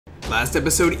Last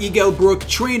episode, Brook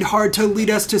trained hard to lead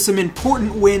us to some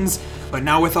important wins, but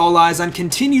now with all eyes on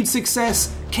continued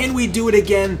success, can we do it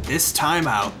again this time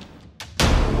out?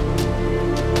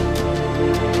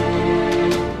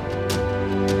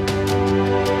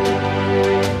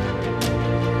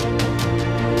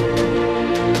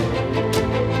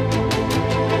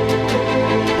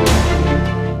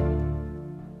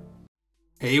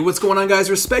 Hey, what's going on, guys?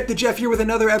 Respect the Jeff here with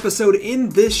another episode in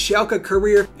this Schalke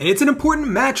career, and it's an important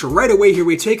match right away here.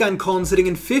 We take on Köln sitting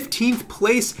in 15th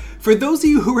place. For those of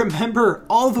you who remember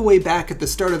all the way back at the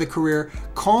start of the career,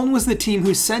 Köln was the team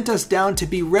who sent us down to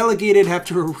be relegated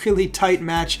after a really tight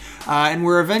match, and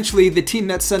we're eventually the team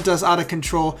that sent us out of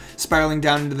control, spiraling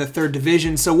down into the 3rd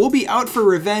division. So we'll be out for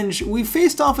revenge. We've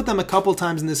faced off with them a couple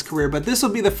times in this career, but this will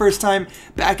be the first time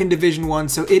back in Division 1,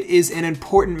 so it is an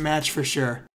important match for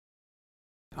sure.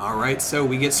 Alright, so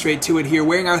we get straight to it here,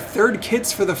 wearing our 3rd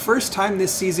kits for the first time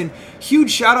this season.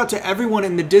 Huge shout out to everyone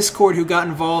in the Discord who got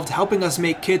involved, helping us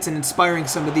make kits and inspiring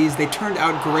some of these. They turned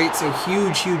out great, so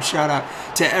huge shout out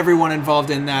to everyone involved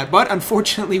in that. But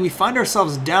unfortunately, we find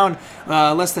ourselves down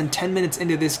less than 10 minutes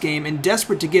into this game, and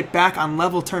desperate to get back on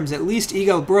level terms. At least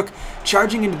Brook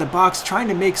charging into the box, trying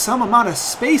to make some amount of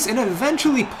space, and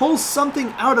eventually pulls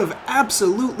something out of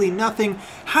absolutely nothing.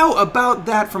 How about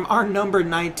that from our number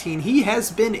 19? He has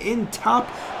been in top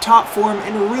form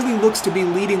and really looks to be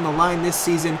leading the line this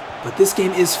season. But this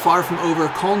game is far from over.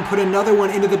 Köln put another one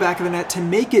into the back of the net to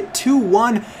make it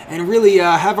 2-1 and really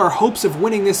have our hopes of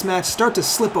winning this match start to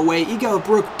slip away.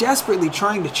 Brook desperately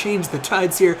trying to change the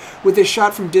tides here with a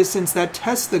shot from distance that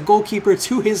tests the goalkeeper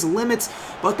to his limits,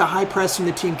 but the high press from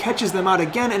the team catches them out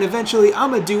again, and eventually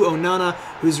Amadou Onana,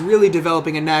 who's really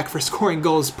developing a knack for scoring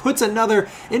goals, puts another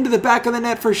into the back of the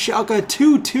net for Schalke.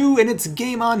 2-2, and it's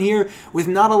game on here with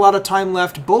not a lot of time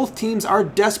left. Both teams are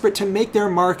desperate to make their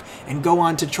mark and go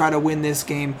on to try to win this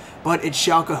game, but it's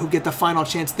Schalke who get the final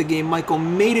chance of the game. Michael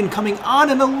Maiden coming on,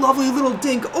 and a lovely little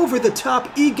dink over the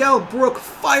top. Brook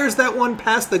fires that one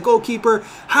past the goalkeeper.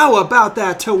 How about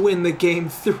that to win the game?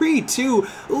 3-2.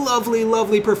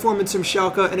 Lovely performance from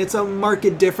Schalke, and it's a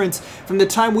marked difference from the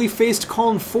time we faced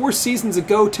Köln 4 seasons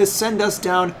ago to send us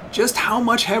down. Just how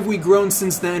much have we grown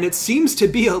since then? It seems to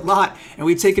be a lot, and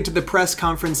we take it to the press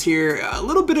conference here. A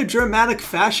little bit of dramatic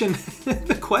fashion.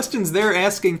 The questions they're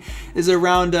asking is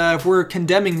around if we're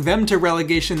condemning them to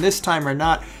relegation this time or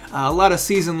not. A lot of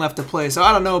season left to play, so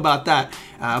I don't know about that.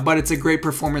 But it's a great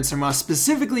performance from us,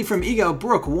 specifically from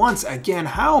Brook once again.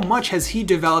 How much has he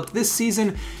developed this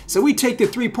season? So we take the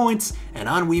 3 points, and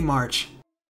on we march.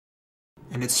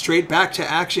 And it's straight back to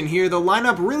action here. The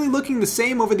lineup really looking the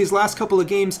same over these last couple of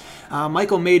games.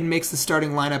 Michael Maiden makes the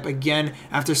starting lineup again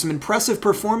after some impressive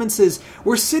performances.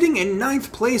 We're sitting in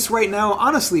 9th place right now,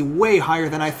 honestly way higher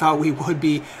than I thought we would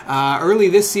be early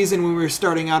this season when we were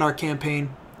starting out our campaign.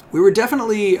 We were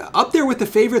definitely up there with the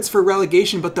favorites for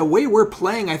relegation, but the way we're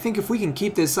playing, I think if we can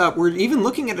keep this up, we're even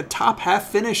looking at a top half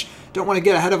finish. Don't want to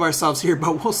get ahead of ourselves here,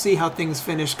 but we'll see how things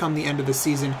finish come the end of the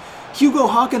season. Hugo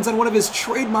Hawkins on one of his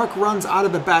trademark runs out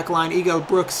of the back line.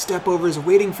 Brook step overs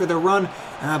waiting for the run,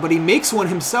 but he makes one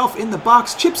himself in the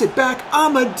box, chips it back.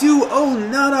 Amadou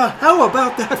Onana, how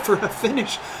about that for a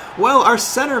finish? Well, our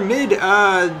center mid,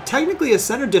 technically a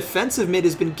center defensive mid,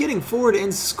 has been getting forward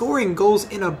and scoring goals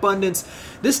in abundance.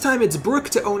 This time it's Brook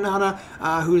to Onana,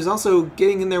 who's also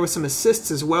getting in there with some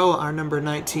assists as well, our number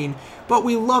 19. But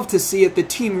we love to see it, the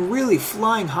team really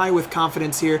flying high with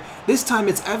confidence here. This time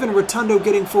it's Evan Rotundo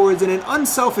getting forwards and an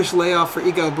unselfish layoff for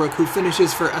Brook, who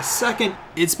finishes for a second.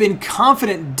 It's been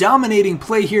confident, dominating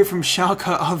play here from Schalke,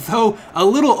 although a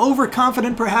little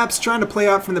overconfident perhaps, trying to play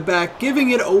out from the back,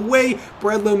 giving it away.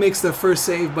 Bredlow makes the first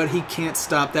save, but he can't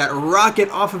stop that rocket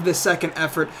off of the second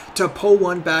effort to pull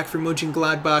one back for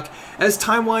Mönchengladbach. As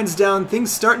time winds down,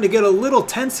 things starting to get a little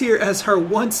tense here as our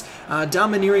once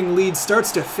domineering lead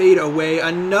starts to fade away.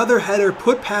 Another header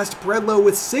put past Bredlow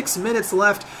with 6 minutes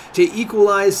left to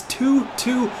equalize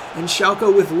 2-2, and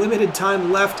Schalke with limited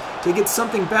time left to get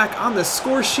something back on the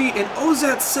score sheet, and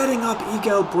Ozat setting up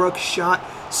Brook, shot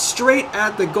straight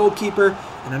at the goalkeeper,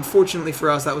 and unfortunately for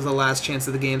us that was the last chance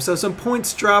of the game. So some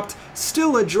points dropped,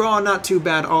 still a draw, not too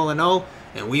bad all in all,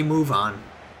 and we move on.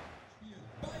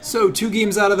 So 2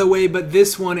 games out of the way, but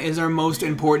this one is our most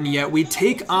important yet. We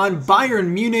take on Bayern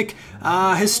Munich,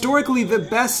 historically the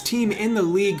best team in the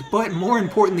league, but more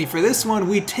importantly for this one,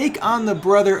 we take on the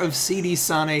brother of Sidi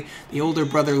Sane, the older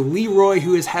brother Leroy,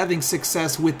 who is having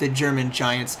success with the German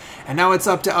Giants. And now it's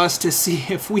up to us to see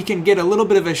if we can get a little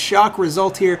bit of a shock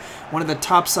result here. One of the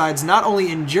top sides, not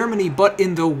only in Germany, but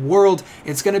in the world.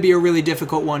 It's going to be a really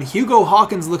difficult one. Hugo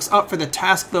Hawkins looks up for the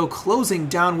task, though, closing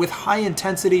down with high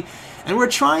intensity. and we're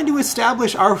trying to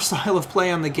establish our style of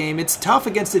play on the game. It's tough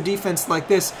against a defense like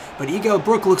this, but Igel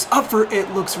Brook looks up for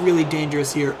it, looks really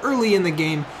dangerous here early in the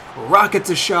game. Rockets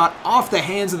a shot off the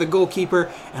hands of the goalkeeper,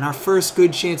 and our first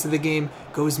good chance of the game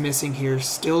goes missing here.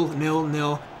 Still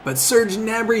 0-0. But Serge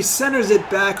Gnabry centers it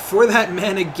back for that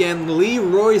man again,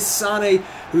 Leroy Sané,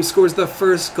 who scores the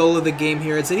first goal of the game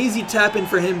here. It's an easy tap-in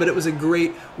for him, but it was a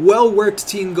great, well-worked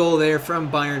team goal there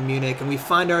from Bayern Munich. And we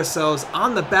find ourselves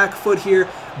on the back foot here,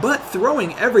 but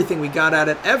throwing everything we got at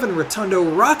it. Evan Rotundo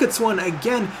rockets one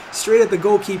again, straight at the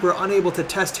goalkeeper, unable to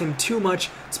test him too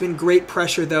much. It's been great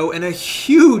pressure, though, and a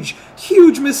huge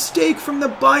mistake from the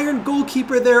Bayern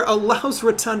goalkeeper there allows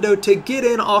Rotundo to get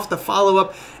in off the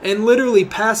follow-up and literally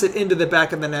pass it into the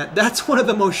back of the net. That's one of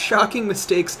the most shocking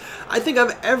mistakes I think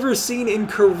I've ever seen in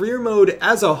career mode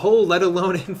as a whole, let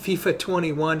alone in FIFA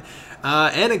 21.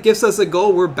 And it gives us a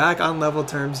goal. We're back on level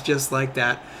terms just like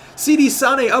that. Sidi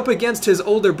Sané up against his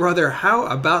older brother. How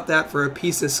about that for a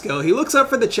piece of skill? He looks up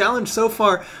for the challenge so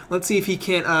far. Let's see if he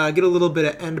can't get a little bit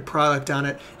of end product on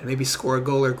it and maybe score a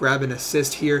goal or grab an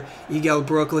assist here. Igel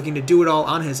Brook looking to do it all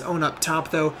on his own up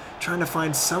top, though, trying to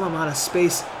find some amount of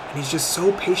space. And he's just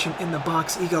so patient in the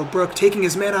box. Igel Brook taking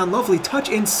his man on. Lovely touch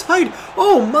inside.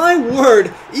 Oh my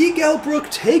word! Igel Brook,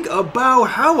 take a bow.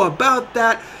 How about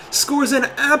that? Scores an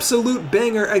absolute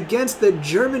banger against the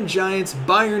German giants,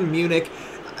 Bayern Munich.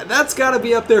 That's got to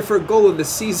be up there for goal of the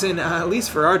season, at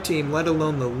least for our team, let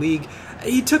alone the league.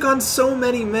 He took on so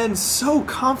many men, so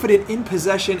confident in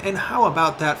possession, and how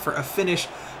about that for a finish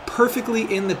perfectly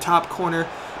in the top corner?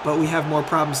 But we have more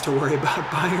problems to worry about.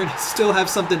 Bayern still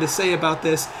have something to say about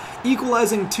this.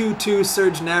 Equalizing 2-2,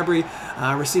 Serge Gnabry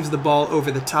receives the ball over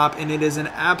the top, and it is an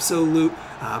absolute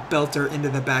belter into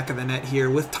the back of the net here.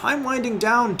 With time winding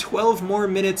down, 12 more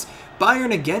minutes.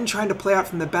 Bayern again trying to play out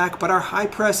from the back, but our high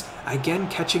press again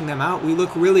catching them out. We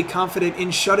look really confident in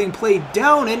shutting play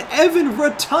down, and Evan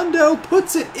Rotundo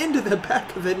puts it into the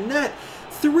back of the net.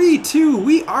 3-2.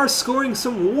 We are scoring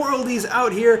some worldies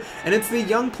out here, and it's the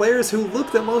young players who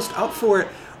look the most up for it.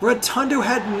 Rotundo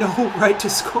had no right to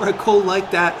score a goal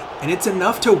like that, and it's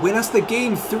enough to win us the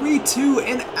game. 3-2,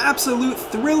 an absolute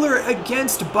thriller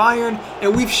against Bayern,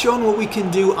 and we've shown what we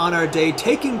can do on our day,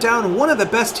 taking down one of the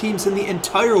best teams in the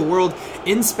entire world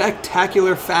in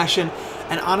spectacular fashion.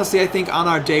 And honestly, I think on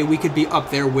our day, we could be up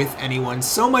there with anyone.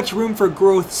 So much room for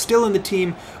growth still in the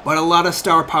team, but a lot of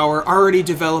star power already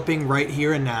developing right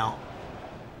here and now.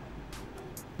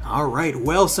 Alright,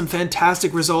 well, some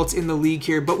fantastic results in the league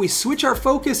here, but we switch our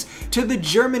focus to the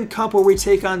German Cup where we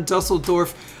take on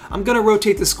Dusseldorf. I'm going to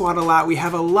rotate the squad a lot. We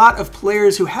have a lot of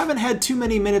players who haven't had too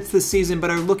many minutes this season but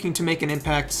are looking to make an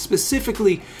impact,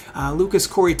 specifically Lukas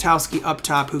Korytowski up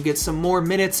top, who gets some more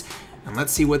minutes. And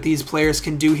let's see what these players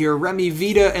can do here. Remy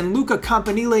Vida and Luca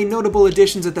Campanile, notable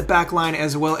additions at the back line,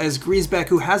 as well as Griesbeck,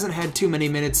 who hasn't had too many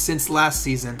minutes since last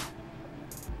season.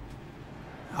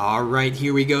 Alright,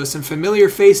 here we go. Some familiar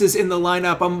faces in the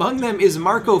lineup. Among them is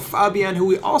Marco Fabian, who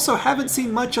we also haven't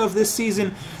seen much of this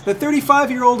season. The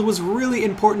 35-year-old was really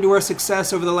important to our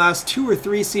success over the last 2 or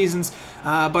 3 seasons,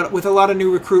 but with a lot of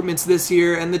new recruitments this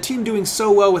year, and the team doing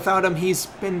so well without him, he's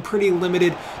been pretty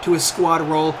limited to his squad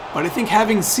role. But I think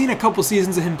having seen a couple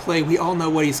seasons of him play, we all know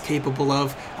what he's capable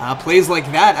of. Plays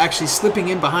like that, actually slipping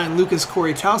in behind Lukas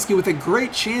Korytowski with a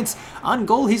great chance on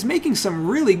goal. He's making some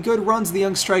really good runs, the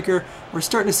young striker. We're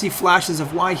starting to see flashes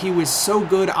of why he was so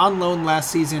good on loan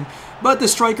last season. But the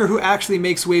striker who actually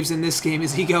makes waves in this game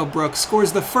is Igel Brook.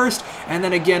 Scores the first, and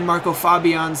then again Marco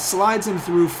Fabian slides him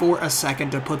through for a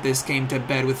second to put this game to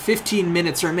bed. With 15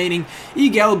 minutes remaining,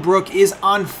 Igel Brook is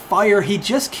on fire. He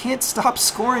just can't stop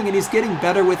scoring, and he's getting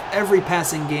better with every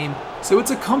passing game. So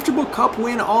it's a comfortable cup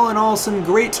win all in all, some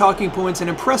great talking points and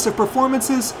impressive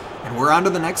performances, and we're on to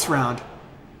the next round.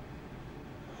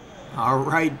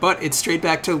 Alright, but it's straight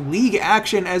back to league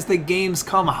action as the games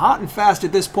come hot and fast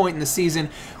at this point in the season.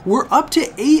 We're up to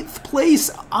 8th place.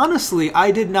 Honestly,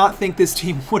 I did not think this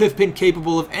team would have been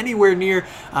capable of anywhere near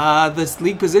this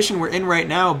league position we're in right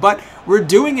now, but we're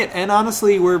doing it, and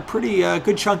honestly, we're a pretty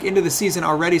good chunk into the season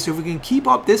already, so if we can keep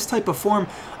up this type of form,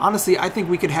 honestly, I think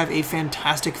we could have a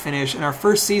fantastic finish in our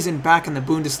first season back in the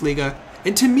Bundesliga.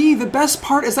 And to me, the best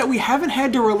part is that we haven't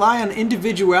had to rely on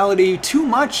individuality too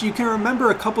much. You can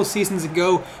remember a couple seasons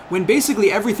ago when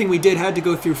basically everything we did had to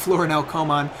go through Florinel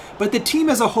Coman. But the team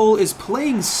as a whole is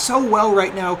playing so well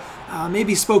right now.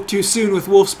 maybe spoke too soon with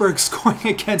Wolfsburg scoring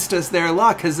against us there.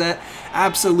 Lacazette,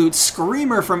 absolute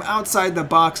screamer from outside the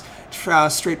box,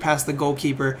 straight past the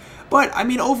goalkeeper. But, I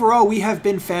mean, overall, we have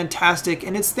been fantastic,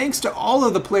 and it's thanks to all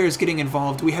of the players getting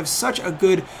involved. We have such a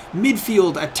good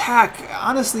midfield, attack,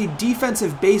 honestly,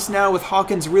 defensive base now with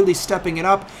Hawkins really stepping it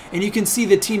up, and you can see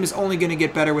the team is only going to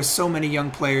get better with so many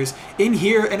young players in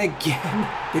here. And again,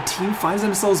 the team finds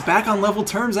themselves back on level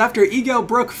terms after Igel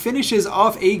Brook finishes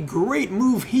off a great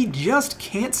move. He just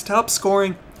can't stop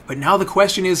scoring. But now the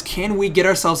question is, can we get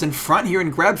ourselves in front here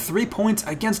and grab 3 points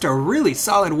against a really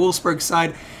solid Wolfsburg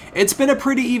side? It's been a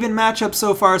pretty even matchup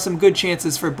so far, some good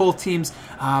chances for both teams,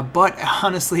 but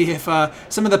honestly, if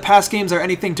some of the past games are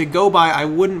anything to go by, I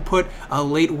wouldn't put a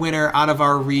late winner out of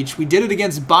our reach. We did it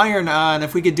against Bayern, and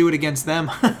if we could do it against them,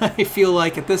 I feel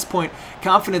like at this point,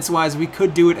 confidence-wise, we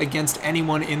could do it against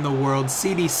anyone in the world.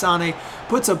 Sidi Sane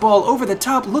puts a ball over the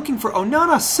top, looking for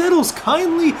Onana, settles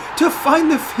kindly to find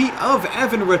the feet of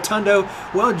Evan Rotundo.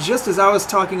 Well, just as I was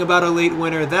talking about a late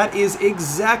winner, that is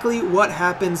exactly what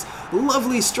happens.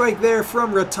 Lovely strike there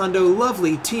from Rotundo,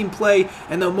 lovely team play,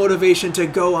 and the motivation to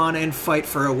go on and fight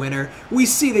for a winner. We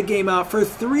see the game out for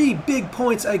 3 big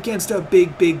points against a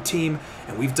big team,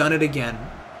 and we've done it again.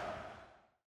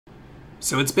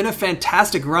 So it's been a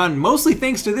fantastic run, mostly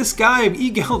thanks to this guy,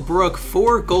 Igel Brook,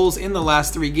 4 goals in the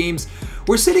last 3 games.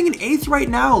 We're sitting in 8th right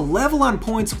now, level on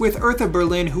points with Hertha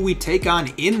Berlin, who we take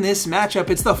on in this matchup.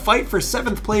 It's the fight for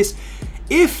 7th place.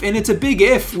 If, and it's a big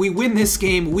if, we win this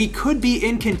game, we could be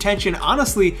in contention,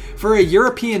 honestly, for a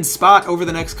European spot over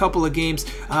the next couple of games,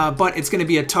 but it's going to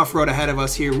be a tough road ahead of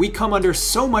us here. We come under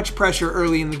so much pressure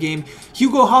early in the game.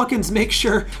 Hugo Hawkins makes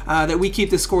sure that we keep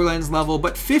the scorelines level,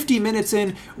 but 50 minutes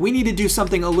in, we need to do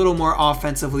something a little more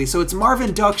offensively. So it's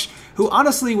Marvin Duksch, who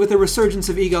honestly, with the resurgence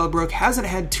of Igel Brook, hasn't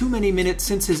had too many minutes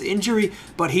since his injury,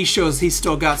 but he shows he's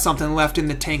still got something left in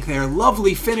the tank there.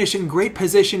 Lovely finish and great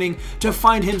positioning to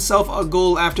find himself a goal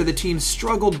after the team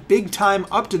struggled big time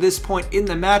up to this point in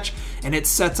the match, and it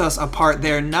sets us apart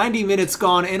there. 90 minutes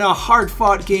gone in a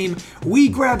hard-fought game. We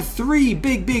grab 3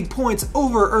 big points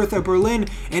over Hertha Berlin,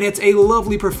 and it's a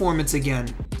lovely performance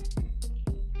again.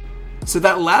 So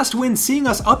that last win seeing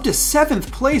us up to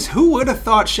 7th place, who would have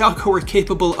thought Schalke were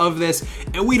capable of this?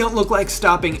 And we don't look like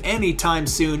stopping anytime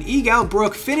soon. Igel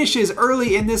Brook finishes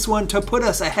early in this one to put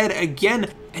us ahead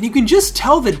again. And you can just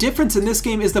tell the difference in this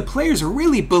game is the players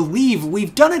really believe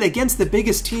we've done it against the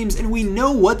biggest teams and we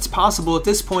know what's possible at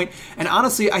this point. And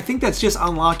honestly, I think that's just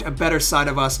unlocked a better side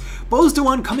of us.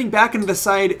 Bozdoğan coming back into the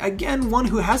side, again, one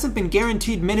who hasn't been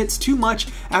guaranteed minutes too much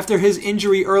after his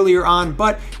injury earlier on,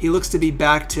 but he looks to be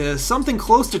back to something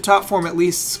close to top form at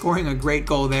least, scoring a great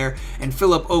goal there. And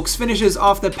Philip Oakes finishes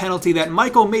off the penalty that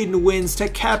Michael Maiden wins to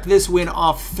cap this win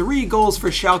off. 3 goals for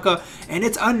Schalke, and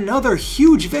it's another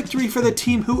huge victory for the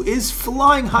team who is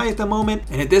flying high at the moment,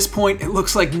 and at this point it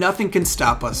looks like nothing can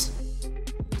stop us.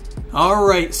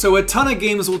 Alright, so a ton of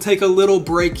games. We'll take a little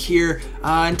break here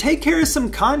and take care of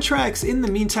some contracts in the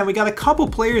meantime. We got a couple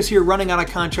players here running out of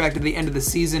contract at the end of the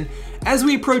season. As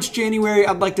we approach January,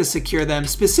 I'd like to secure them,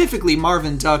 specifically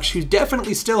Marvin Duksch, who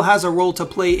definitely still has a role to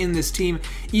play in this team,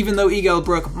 even though Igel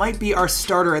Brook might be our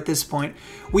starter at this point.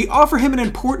 We offer him an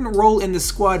important role in the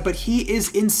squad, but he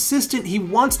is insistent. He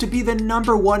wants to be the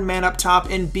 #1 man up top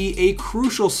and be a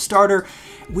crucial starter.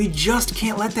 We just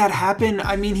can't let that happen.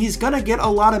 I mean, he's gonna get a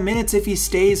lot of minutes if he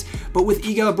stays, but with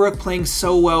Igel Brook playing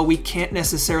so well, we can't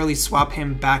necessarily swap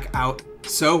him back out.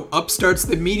 So up starts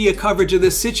the media coverage of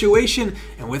this situation,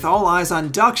 and with all eyes on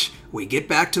Duksch, we get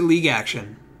back to league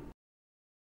action.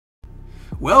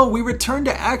 Well, we return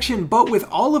to action, but with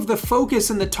all of the focus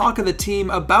and the talk of the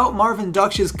team about Marvin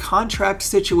Duksch's contract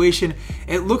situation,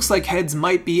 it looks like heads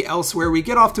might be elsewhere. We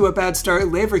get off to a bad start,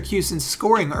 Leverkusen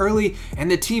scoring early,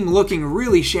 and the team looking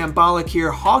really shambolic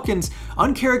here. Hawkins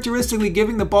uncharacteristically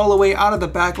giving the ball away out of the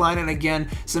back line, and again,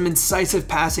 some incisive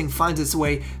passing finds its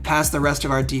way past the rest of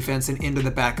our defense and into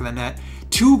the back of the net.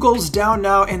 2 goals down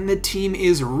now, and the team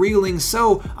is reeling,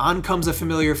 so on comes a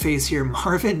familiar face here,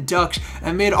 Marvin Duksch.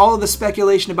 Amid all of the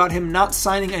speculation about him not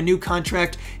signing a new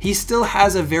contract, he still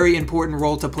has a very important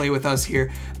role to play with us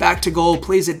here. Back to goal,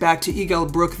 plays it back to Igel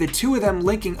Brook, the 2 of them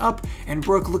linking up, and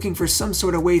Brook looking for some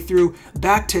sort of way through.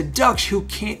 Back to Duksch, who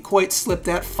can't quite slip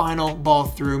that final ball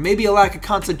through. Maybe a lack of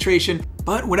concentration,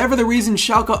 but whatever the reason,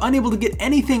 Schalke unable to get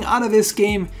anything out of this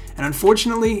game, and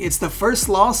unfortunately, it's the first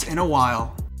loss in a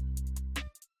while.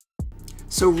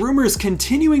 So rumors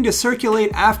continuing to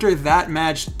circulate after that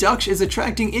match. Dux is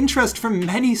attracting interest from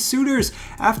many suitors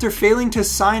after failing to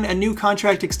sign a new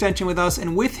contract extension with us,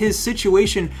 and with his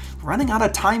situation running out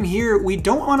of time here, we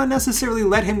don't want to necessarily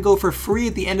let him go for free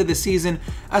at the end of the season,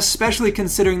 especially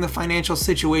considering the financial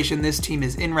situation this team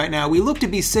is in right now. We look to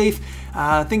be safe.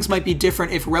 Things might be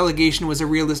different if relegation was a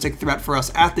realistic threat for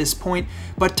us at this point,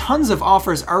 but tons of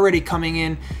offers already coming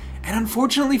in. And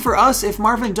unfortunately for us, if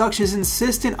Marvin Dux is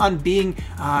insistent on being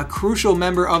a crucial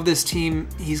member of this team,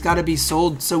 he's got to be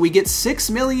sold. So we get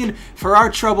 $6 million for our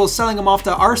troubles, selling him off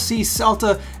to RC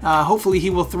Celta. Hopefully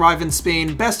he will thrive in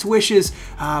Spain. Best wishes,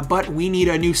 but we need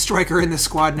a new striker in the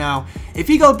squad now. If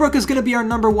Igel Brook is going to be our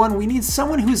number one, we need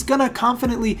someone who's going to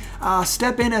confidently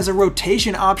step in as a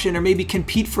rotation option, or maybe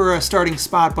compete for a starting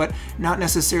spot, but not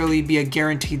necessarily be a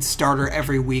guaranteed starter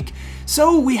every week.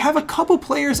 So we have a couple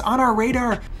players on our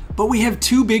radar, but we have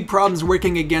two big problems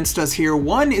working against us here.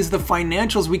 One is the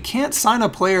financials. We can't sign a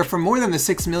player for more than the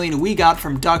 $6 million we got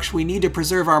from Dux. We need to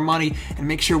preserve our money and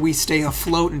make sure we stay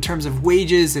afloat in terms of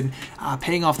wages and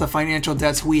paying off the financial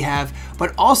debts we have.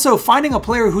 But also finding a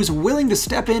player who's willing to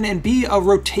step in and be a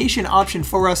rotation option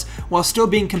for us while still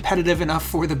being competitive enough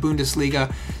for the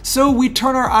Bundesliga. So we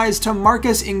turn our eyes to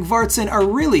Marcus Ingvartsen, a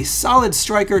really solid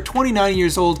striker, 29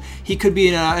 years old. He could be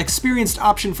an experienced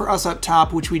option for us up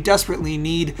top, which we desperately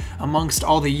need amongst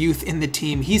all the youth in the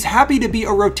team. He's happy to be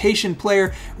a rotation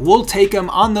player. We'll take him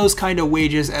on those kind of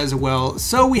wages as well.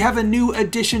 So we have a new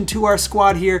addition to our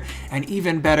squad here, and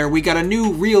even better, we got a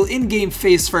new real in-game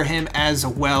face for him as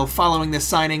well. Following this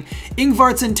signing,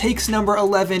 Ingvartsen takes number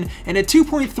 11 and a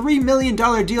 $2.3 million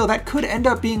deal that could end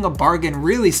up being a bargain.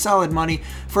 Really solid money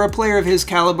for a player of his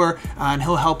caliber, and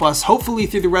he'll help us hopefully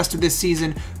through the rest of this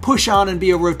season push on and be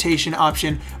a rotation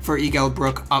option for Igel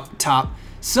Brook up top.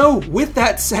 So with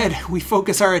that said, we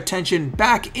focus our attention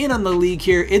back in on the league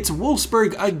here. It's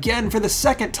Wolfsburg again for the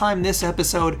second time this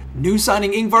episode. New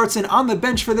signing Ingvartsen on the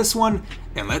bench for this one,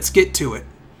 and let's get to it.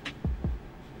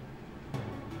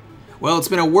 Well, it's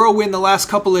been a whirlwind the last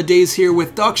couple of days here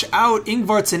with Dux out,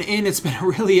 Ingvartsen in. It's been a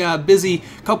really busy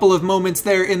couple of moments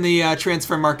there in the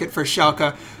transfer market for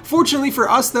Schalke. Fortunately for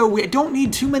us, though, we don't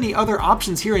need too many other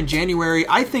options here in January.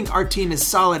 I think our team is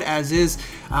solid as is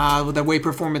with the way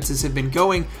performances have been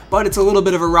going, but it's a little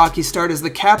bit of a rocky start as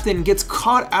the captain gets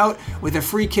caught out with a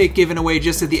free kick given away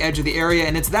just at the edge of the area,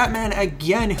 and it's that man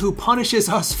again who punishes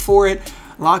us for it.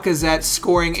 Lacazette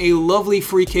scoring a lovely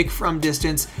free kick from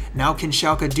distance. Now can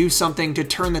Schalke do something to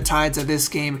turn the tides of this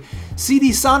game?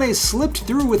 Sidi Sane slipped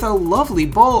through with a lovely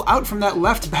ball out from that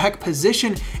left back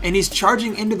position, and he's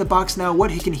charging into the box now.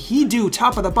 What can he do?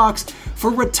 Top of the box for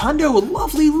Rotundo.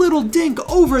 Lovely little dink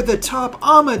over the top.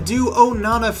 Amadou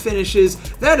Onana finishes.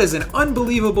 That is an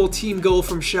unbelievable team goal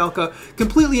from Schalke.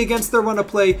 Completely against their run of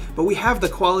play, but we have the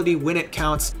quality when it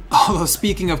counts. Although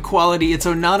speaking of quality, it's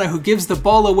Onana who gives the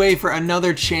ball away for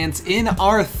another chance in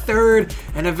our third,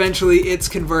 and eventually it's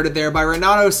converted there by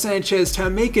Renato Sanchez to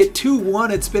make it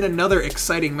 2-1. It's been another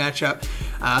exciting matchup.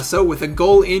 So with a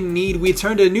goal in need, we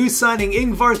turn to new signing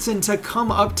Ingvartsen to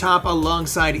come up top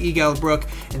alongside Igel Brook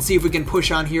and see if we can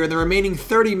push on here in the remaining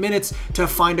 30 minutes to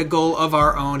find a goal of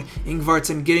our own.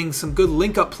 Ingvartsen getting some good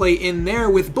link-up play in there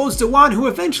with Bozdogan, who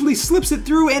eventually slips it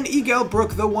through, and Igel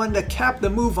Brook the one to cap the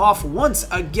move off once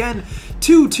again.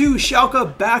 2-2,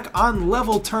 Schalke back on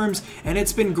level terms, and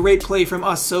it's been great play from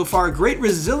us so far. Great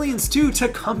resilience too to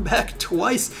come back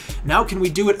twice. Now can we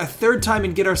do it a third time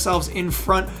and get ourselves in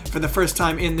front for the first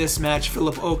time in this match?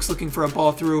 Philip Oakes looking for a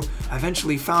ball through,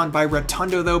 eventually found by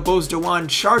Rotundo though. Bozdogan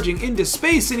charging into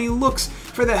space, and he looks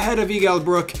for the head of Igel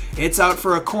Brook. It's out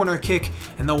for a corner kick,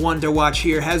 and the one to watch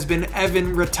here has been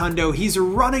Evan Rotundo. He's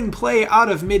running play out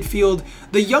of midfield.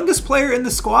 The youngest player in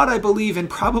the squad, I believe, and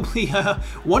probably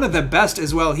one of the best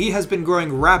as well. He has been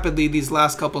growing rapidly these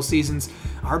last couple seasons.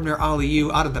 Abner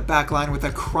Aliou out of the back line with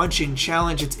a crunching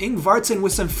challenge. It's Ingvartsen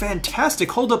with some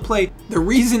fantastic hold-up play. The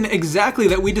reason exactly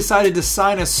that we decided to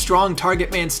sign a strong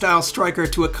target man style striker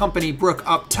to accompany Brook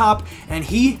up top, and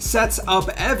he sets up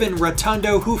Evan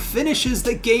Rotundo, who finishes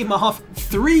the game off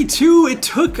 3-2. It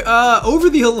took over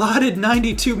the allotted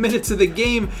 92 minutes of the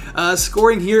game,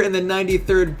 scoring here in the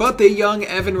 93rd, but the young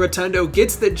Evan Rotundo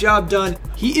gets the job done.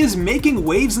 He is making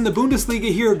waves in the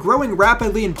Bundesliga here, growing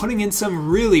rapidly and putting in some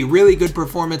really, really good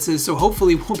performances, so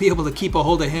hopefully we'll be able to keep a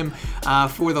hold of him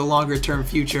for the longer term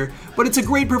future. But it's a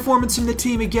great performance from the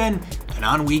team again, and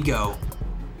on we go.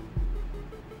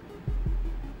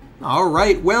 All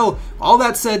right, well, all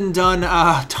that said and done,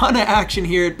 a ton of action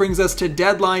here. It brings us to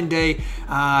deadline day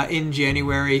in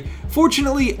January.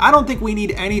 Fortunately, I don't think we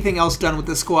need anything else done with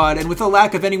the squad, and with a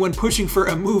lack of anyone pushing for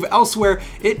a move elsewhere,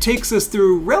 it takes us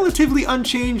through relatively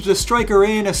unchanged, a striker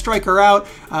in, a striker out,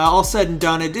 all said and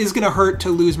done. It is going to hurt to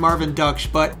lose Marvin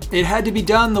Duksch, but it had to be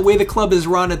done the way the club is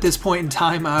run at this point in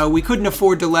time. We couldn't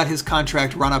afford to let his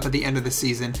contract run up at the end of the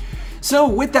season. So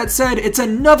with that said, it's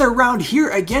another round here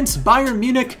against Bayern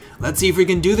Munich. Let's see if we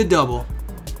can do the double.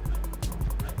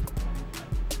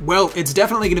 Well, it's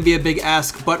definitely going to be a big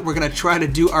ask, but we're going to try to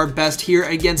do our best here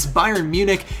against Bayern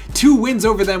Munich. 2 wins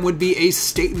over them would be a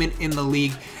statement in the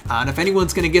league. And if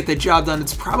anyone's going to get the job done,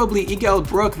 it's probably Miguel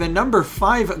Brook, the number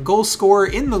 5 goal scorer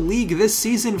in the league this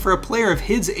season for a player of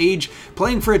his age,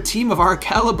 playing for a team of our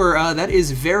caliber. That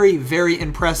is very, very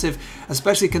impressive,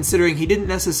 especially considering he didn't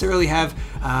necessarily have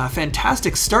a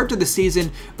fantastic start to the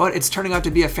season, but it's turning out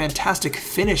to be a fantastic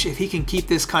finish if he can keep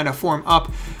this kind of form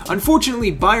up.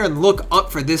 Unfortunately, Bayern look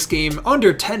up for this game.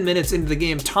 Under 10 minutes into the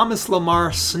game, Thomas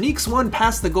Lemar sneaks one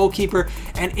past the goalkeeper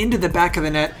and into the back of the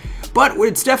net. But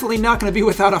it's definitely not going to be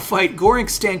without a fight. Goran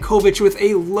Stankovic with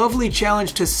a lovely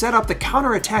challenge to set up the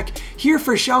counterattack here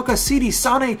for Schalke. Sidi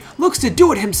Sane looks to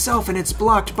do it himself, and it's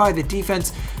blocked by the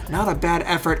defense. Not a bad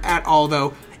effort at all,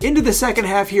 though. Into the second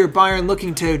half here, Bayern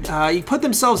looking to put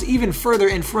themselves even further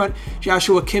in front.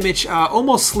 Joshua Kimmich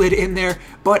almost slid in there,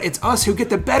 but it's us who get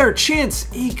the better chance.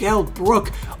 Miguel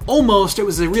Brook almost. It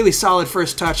was a really solid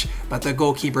first touch, but the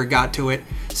goalkeeper got to it.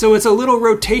 So it's a little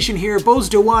rotation here.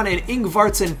 Bozdogan and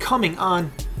Ingvartsen coming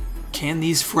on. Can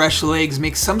these fresh legs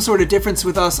make some sort of difference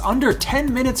with us? Under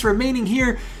 10 minutes remaining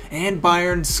here, and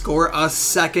Bayern score a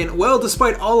second. Well,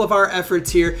 despite all of our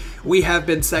efforts here, we have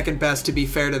been second best, to be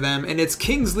fair to them, and it's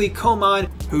Kingsley Coman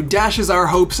who dashes our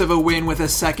hopes of a win with a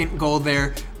second goal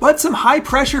there. But some high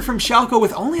pressure from Schalke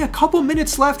with only a couple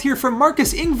minutes left here from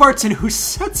Marcus Ingvartsen, who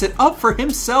sets it up for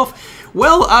himself.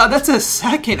 Well, that's a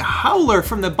second howler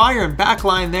from the Bayern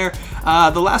backline there.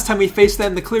 The last time we faced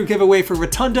them, the clear giveaway for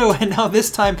Rotundo, and now this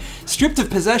time, stripped of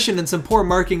possession and some poor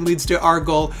marking leads to our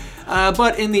goal.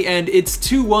 But in the end, it's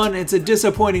 2-1. It's a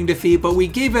disappointing defeat, but we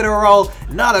gave it our all.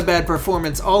 Not a bad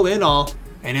performance all in all.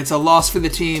 And it's a loss for the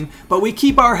team, but we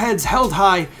keep our heads held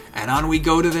high, and on we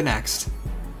go to the next.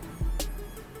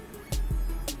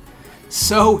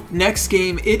 So, next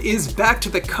game, it is back to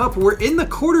the cup. We're in the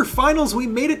quarterfinals. We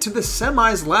made it to the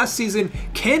semis last season.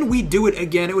 Can we do it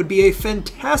again? It would be a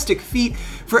fantastic feat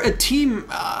for a team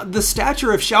the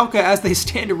stature of Schalke as they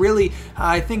stand. Really,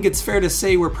 I think it's fair to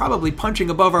say we're probably punching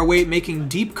above our weight, making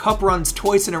deep cup runs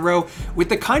twice in a row with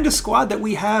the kind of squad that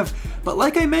we have. But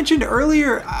like I mentioned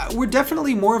earlier, we're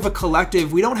definitely more of a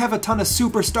collective. We don't have a ton of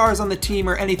superstars on the team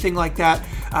or anything like that.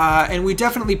 And we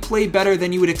definitely play better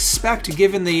than you would expect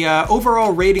given the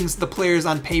overall ratings of the players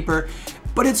on paper.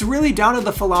 But it's really down to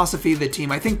the philosophy of the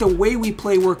team. I think the way we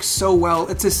play works so well.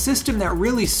 It's a system that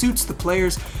really suits the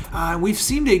players. We've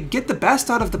seemed to get the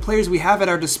best out of the players we have at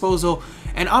our disposal.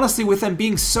 And honestly, with them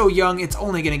being so young, it's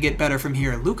only going to get better from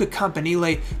here. Luca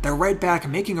Campanile, the right back,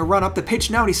 making a run up the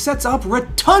pitch now, and he sets up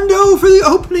Rotundo for the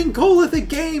opening goal of the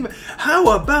game. How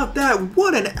about that?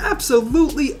 What an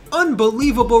absolutely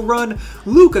unbelievable run.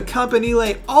 Luca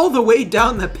Campanile all the way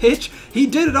down the pitch. He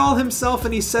did it all himself,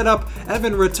 and he set up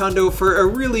Evan Rotundo for a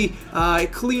really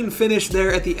clean finish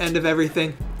there at the end of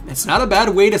everything. It's not a bad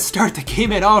way to start the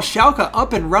game at all. Schalke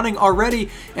up and running already,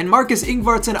 and Marcus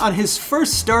Ingvartsen on his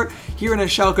first start here in a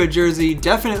Schalke jersey,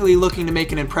 definitely looking to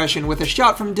make an impression with a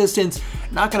shot from distance.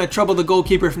 Not going to trouble the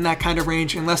goalkeeper from that kind of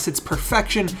range unless it's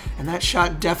perfection, and that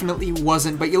shot definitely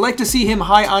wasn't. But you like to see him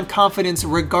high on confidence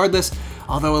regardless.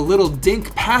 Although a little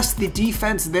dink past the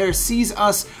defense there sees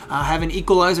us have an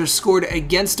equalizer scored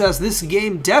against us. This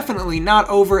game definitely not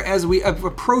over as we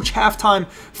approach halftime,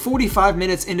 45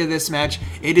 minutes into this match.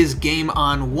 It is game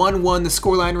on, 1-1. The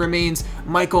scoreline remains.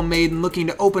 Michael Maiden looking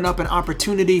to open up an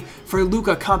opportunity for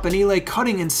Luca Campanile,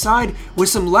 cutting inside with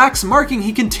some lax marking.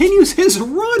 He continues his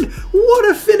run. What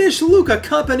a finish. Luca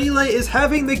Campanile is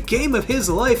having the game of his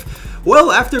life.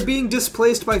 Well, after being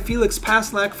displaced by Felix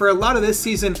Passlack for a lot of this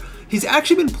season, he's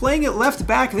actually been playing at left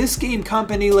back this game,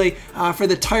 Campanile, for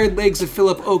the tired legs of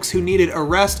Philip Oakes, who needed a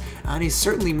rest, and he's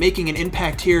certainly making an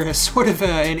impact here as sort of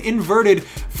an inverted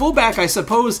fullback, I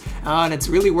suppose, and it's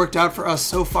really worked out for us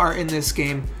so far in this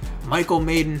game. Michael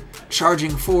Maiden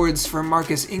charging forwards for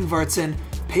Marcus Ingvartsen.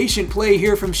 Patient play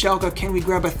here from Schalke. Can we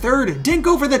grab a third? Dink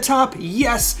over the top.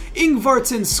 Yes,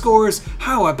 Ingvartsen scores.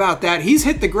 How about that? He's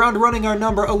hit the ground running, our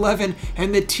number 11,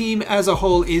 and the team as a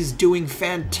whole is doing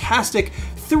fantastic.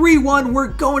 3-1, we're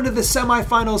going to the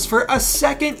semifinals for a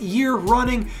second year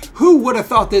running. Who would have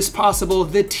thought this possible?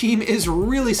 The team is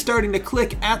really starting to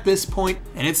click at this point,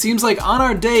 and it seems like on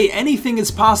our day, anything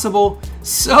is possible.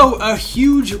 So a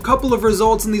huge couple of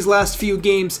results in these last few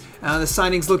games. The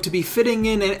signings look to be fitting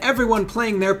in and everyone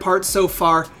playing their part so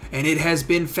far, and it has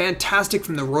been fantastic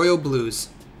from the Royal Blues.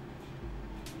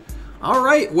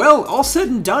 Alright, well, all said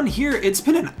and done here, it's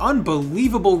been an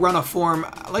unbelievable run of form.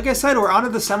 Like I said, we're on to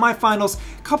the semifinals,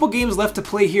 a couple games left to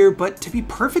play here, but to be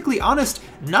perfectly honest,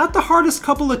 not the hardest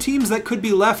couple of teams that could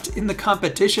be left in the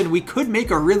competition. We could make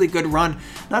a really good run,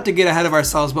 not to get ahead of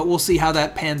ourselves, but we'll see how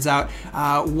that pans out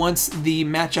once the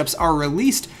matchups are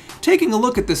released. Taking a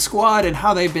look at the squad and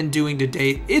how they've been doing to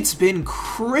date, it's been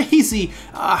crazy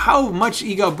how much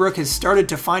Igor Brook has started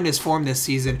to find his form this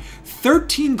season.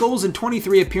 13 goals in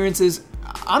 23 appearances.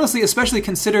 Honestly, especially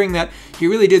considering that he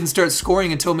really didn't start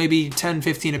scoring until maybe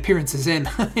 10-15 appearances in.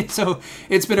 So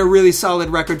it's been a really solid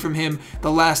record from him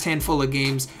the last handful of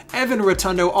games. Evan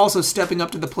Rotundo also stepping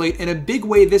up to the plate in a big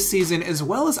way this season, as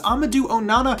well as Amadou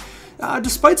Onana.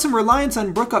 Despite some reliance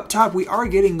on Brook up top, we are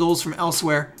getting goals from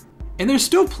elsewhere. And there's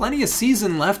still plenty of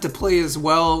season left to play as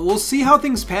well. We'll see how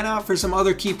things pan out for some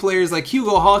other key players like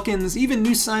Hugo Hawkins, even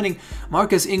new signing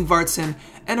Marcus Ingvartsen.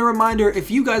 And a reminder, if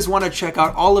you guys want to check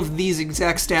out all of these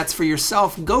exact stats for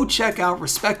yourself, go check out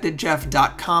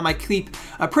respectedjeff.com. I keep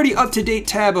a pretty up-to-date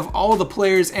tab of all the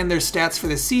players and their stats for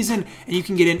the season, and you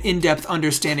can get an in-depth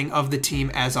understanding of the team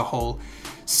as a whole.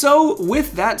 So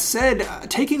with that said,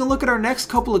 taking a look at our next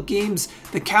couple of games,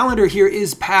 the calendar here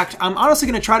is packed. I'm honestly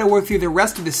going to try to work through the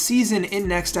rest of the season in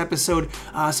next episode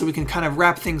so we can kind of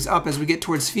wrap things up as we get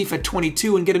towards FIFA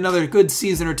 22 and get another good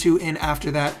season or two in after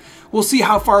that. We'll see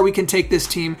how far we can take this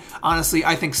team. Honestly,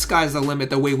 I think sky's the limit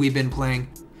the way we've been playing.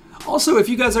 Also, if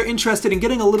you guys are interested in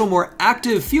getting a little more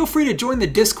active, feel free to join the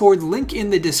Discord, link in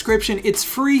the description. It's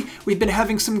free. We've been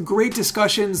having some great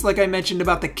discussions, like I mentioned,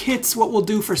 about the kits, what we'll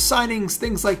do for signings,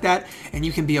 things like that, and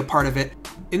you can be a part of it.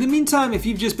 In the meantime, if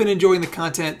you've just been enjoying the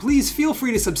content, please feel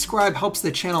free to subscribe, helps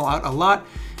the channel out a lot,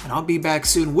 and I'll be back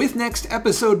soon with next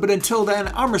episode, but until then,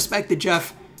 I'm Respected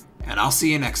Jeff, and I'll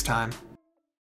see you next time.